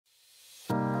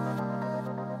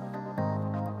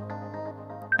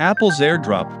Apple's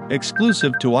AirDrop,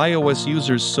 exclusive to iOS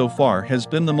users so far, has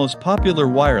been the most popular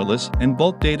wireless and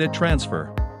bulk data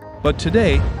transfer. But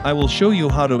today, I will show you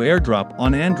how to AirDrop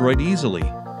on Android easily.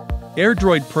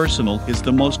 AirDroid Personal is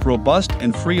the most robust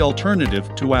and free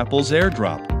alternative to Apple's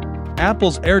AirDrop.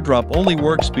 Apple's AirDrop only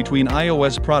works between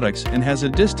iOS products and has a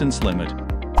distance limit,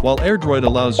 while AirDroid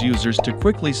allows users to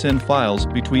quickly send files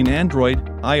between Android,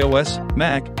 iOS,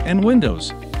 Mac, and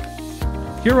Windows.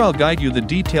 Here I'll guide you the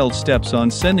detailed steps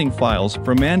on sending files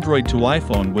from Android to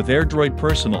iPhone with AirDroid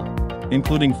Personal,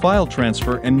 including file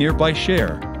transfer and nearby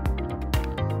share.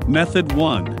 Method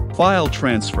 1. File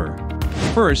transfer.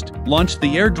 First, launch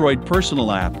the AirDroid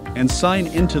Personal app and sign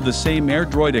into the same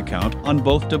AirDroid account on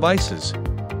both devices.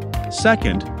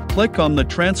 Second, click on the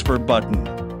transfer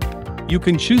button. You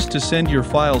can choose to send your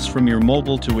files from your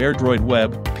mobile to AirDroid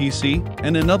Web, PC,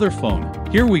 and another phone.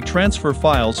 Here we transfer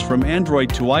files from Android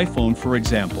to iPhone, for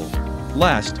example.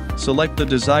 Last, select the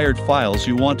desired files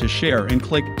you want to share and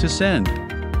click to send.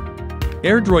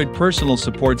 AirDroid Personal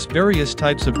supports various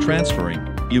types of transferring.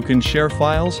 You can share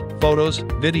files, photos,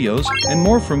 videos, and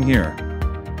more from here.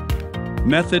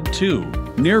 Method 2.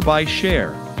 Nearby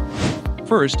share.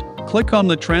 First, click on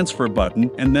the transfer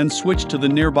button and then switch to the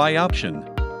nearby option.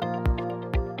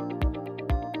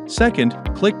 Second,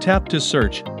 click tap to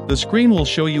search. The screen will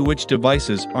show you which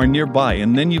devices are nearby,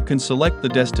 and then you can select the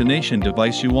destination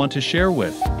device you want to share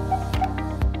with.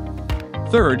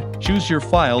 Third, choose your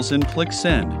files and click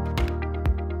send.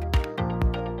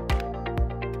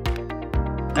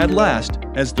 At last,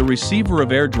 as the receiver of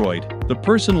AirDroid, the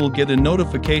person will get a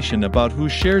notification about who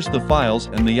shares the files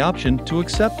and the option to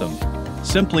accept them.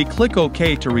 Simply click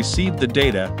OK to receive the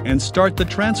data and start the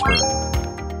transfer.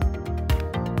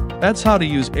 That's how to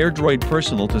use AirDroid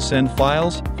Personal to send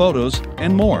files, photos,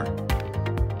 and more.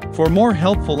 For more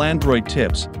helpful Android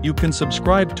tips, you can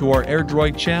subscribe to our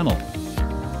AirDroid channel.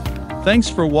 Thanks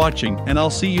for watching, and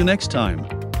I'll see you next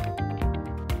time.